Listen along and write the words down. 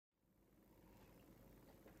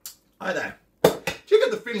Hi there. Do you get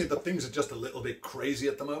the feeling that things are just a little bit crazy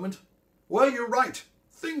at the moment? Well, you're right.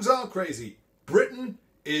 Things are crazy. Britain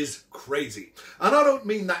is crazy. And I don't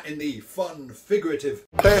mean that in the fun, figurative,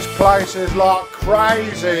 this place is like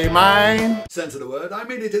crazy, man, sense of the word. I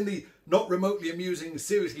mean it in the not remotely amusing,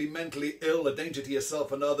 seriously mentally ill, a danger to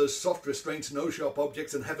yourself and others, soft restraints, no sharp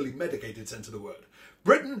objects and heavily medicated sense of the word.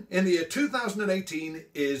 Britain in the year 2018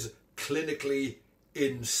 is clinically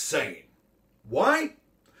insane. Why?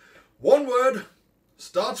 One word,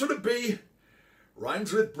 starts with a B,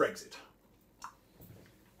 rhymes with Brexit.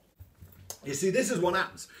 You see, this is what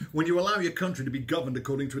happens when you allow your country to be governed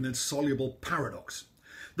according to an insoluble paradox.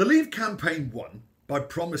 The Leave campaign won by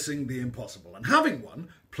promising the impossible, and having won,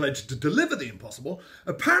 pledged to deliver the impossible,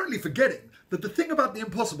 apparently forgetting that the thing about the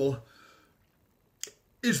impossible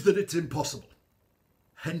is that it's impossible.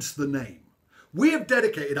 Hence the name. We have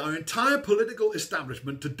dedicated our entire political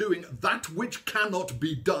establishment to doing that which cannot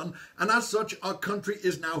be done, and as such, our country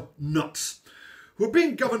is now nuts. We're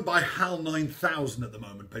being governed by HAL 9000 at the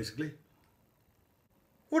moment, basically.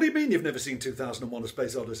 What do you mean you've never seen 2001: A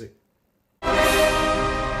Space Odyssey?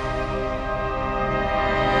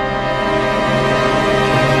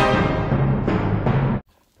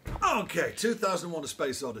 Okay, 2001: A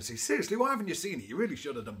Space Odyssey. Seriously, why haven't you seen it? You really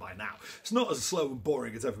should have done by now. It's not as slow and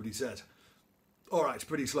boring as everybody says. Alright, it's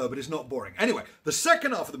pretty slow, but it's not boring. Anyway, the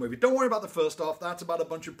second half of the movie, don't worry about the first half, that's about a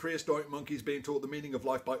bunch of prehistoric monkeys being taught the meaning of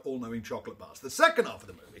life by all-knowing chocolate bars. The second half of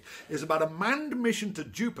the movie is about a manned mission to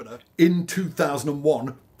Jupiter in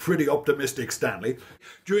 2001, pretty optimistic Stanley,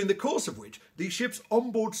 during the course of which the ship's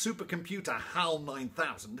onboard supercomputer HAL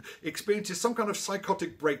 9000 experiences some kind of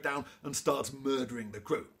psychotic breakdown and starts murdering the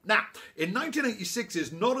crew. Now, in 1986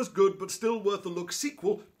 is not as good but still worth a look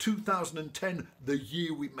sequel, 2010, the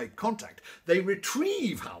year we made contact. They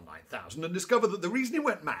retrieve HAL 9000 and discover that the reason he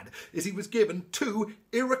went mad is he was given two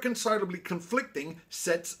irreconcilably conflicting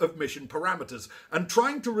sets of mission parameters, and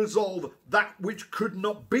trying to resolve that which could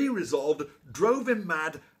not be resolved drove him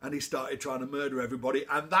mad, and he started trying to murder everybody,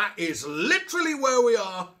 and that is literally where we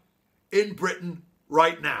are in Britain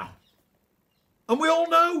right now. And we all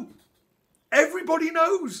know. Everybody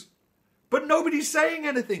knows. But nobody's saying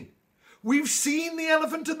anything. We've seen the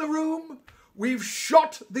elephant in the room. We've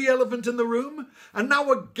shot the elephant in the room. And now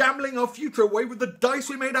we're gambling our future away with the dice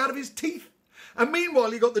we made out of his teeth. And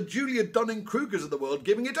meanwhile, you got the Julia Dunning-Krugers of the world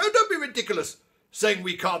giving it, oh, don't be ridiculous, saying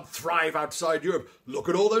we can't thrive outside Europe. Look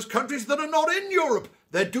at all those countries that are not in Europe.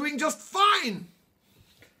 They're doing just fine.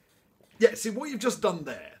 Yeah, see, what you've just done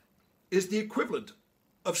there is the equivalent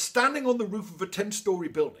of standing on the roof of a 10-story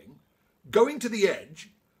building, going to the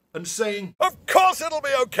edge and saying, of course it'll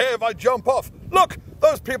be okay if I jump off. Look,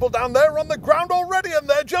 those people down there are on the ground already and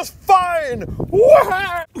they're just fine.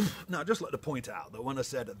 Now, just like to point out that when I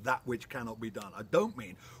said that which cannot be done, I don't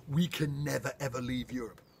mean we can never ever leave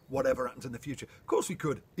Europe, whatever happens in the future. Of course we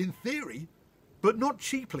could, in theory, but not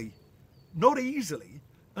cheaply, not easily,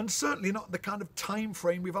 and certainly not the kind of time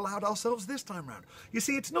frame we've allowed ourselves this time round. You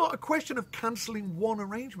see, it's not a question of cancelling one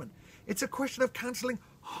arrangement. It's a question of cancelling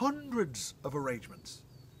hundreds of arrangements.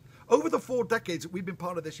 Over the 4 decades that we've been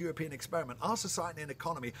part of this European experiment, our society and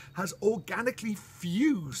economy has organically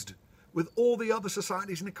fused with all the other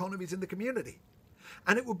societies and economies in the community.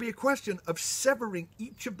 And it would be a question of severing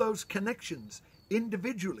each of those connections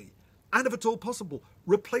individually, and if at all possible,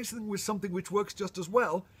 replacing them with something which works just as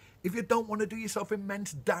well if you don't want to do yourself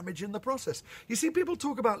immense damage in the process. You see, people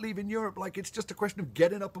talk about leaving Europe like it's just a question of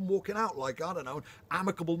getting up and walking out, like, I don't know, an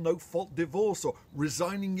amicable no-fault divorce or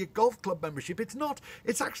resigning your golf club membership. It's not.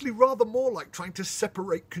 It's actually rather more like trying to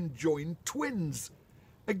separate conjoined twins.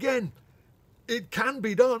 Again, it can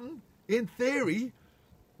be done, in theory,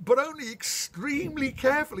 but only extremely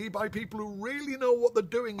carefully by people who really know what they're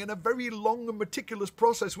doing in a very long and meticulous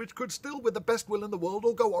process which could still, with the best will in the world,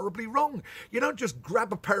 all go horribly wrong. You don't just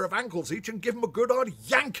grab a pair of ankles each and give them a good hard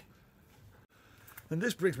yank. And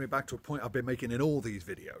this brings me back to a point I've been making in all these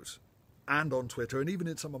videos, and on Twitter, and even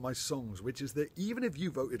in some of my songs, which is that even if you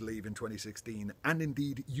voted Leave in 2016, and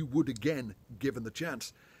indeed you would again, given the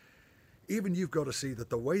chance, even you've got to see that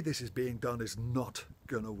the way this is being done is not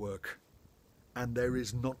going to work. And there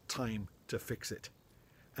is not time to fix it.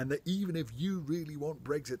 And that even if you really want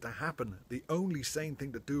Brexit to happen, the only sane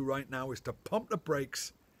thing to do right now is to pump the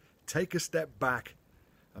brakes, take a step back,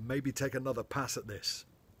 and maybe take another pass at this.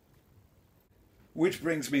 Which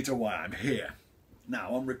brings me to why I'm here.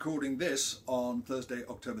 Now, I'm recording this on Thursday,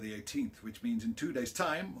 October the 18th, which means in 2 days'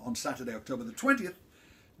 time, on Saturday, October the 20th,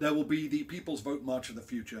 there will be the People's Vote March of the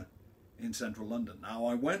Future in central London. Now,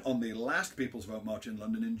 I went on the last People's Vote March in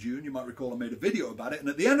London in June. You might recall I made a video about it, and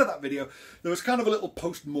at the end of that video there was kind of a little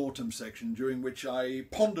post-mortem section during which I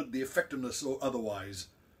pondered the effectiveness or otherwise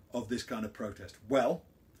of this kind of protest. Well,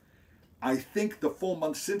 I think the 4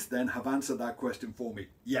 months since then have answered that question for me.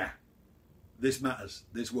 Yeah, this matters,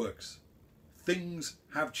 this works. Things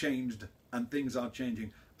have changed and things are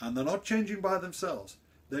changing, and they're not changing by themselves.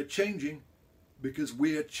 They're changing because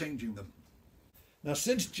we're changing them. Now,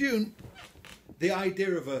 since June, the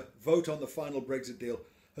idea of a vote on the final Brexit deal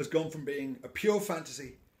has gone from being a pure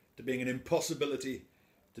fantasy to being an impossibility,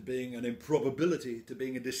 to being an improbability, to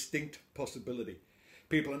being a distinct possibility.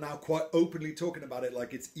 People are now quite openly talking about it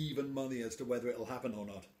like it's even money as to whether it'll happen or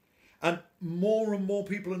not. And more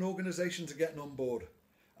people and organisations are getting on board.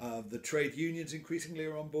 The trade unions increasingly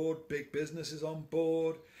are on board. Big business is on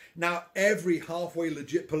board. Now every halfway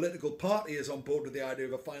legit political party is on board with the idea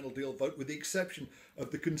of a final deal vote, with the exception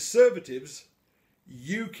of the Conservatives,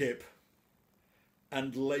 UKIP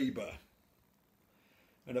and Labour.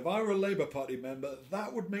 And if I were a Labour Party member,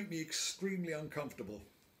 that would make me extremely uncomfortable.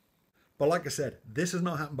 But like I said, this has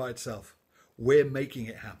not happened by itself. We're making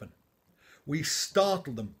it happen. We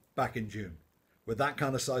startled them back in June with that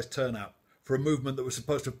kind of size turnout for a movement that was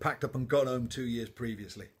supposed to have packed up and gone home 2 years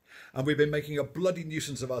previously. And we've been making a bloody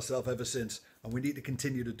nuisance of ourselves ever since, and we need to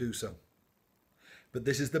continue to do so. But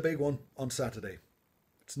this is the big one on Saturday.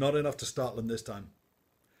 It's not enough to startle them this time.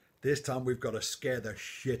 This time we've got to scare the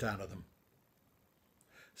shit out of them.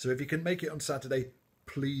 So if you can make it on Saturday,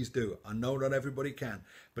 please do. I know not everybody can,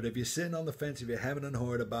 but if you're sitting on the fence, if you're hemming and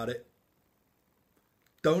hawing about it,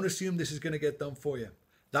 don't assume this is going to get done for you.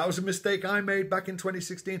 That was a mistake I made back in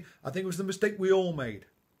 2016. I think it was the mistake we all made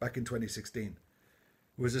back in 2016.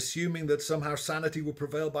 It was assuming that somehow sanity would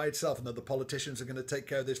prevail by itself and that the politicians are going to take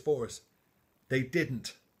care of this for us. They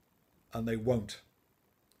didn't, and they won't.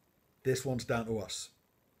 This one's down to us.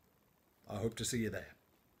 I hope to see you there.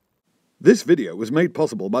 This video was made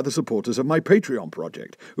possible by the supporters of my Patreon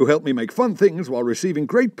project, who help me make fun things while receiving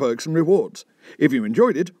great perks and rewards. If you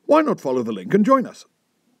enjoyed it, why not follow the link and join us?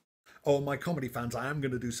 Oh, my comedy fans, I am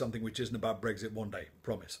going to do something which isn't about Brexit one day,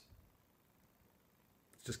 promise.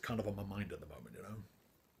 It's just kind of on my mind at the moment, you know.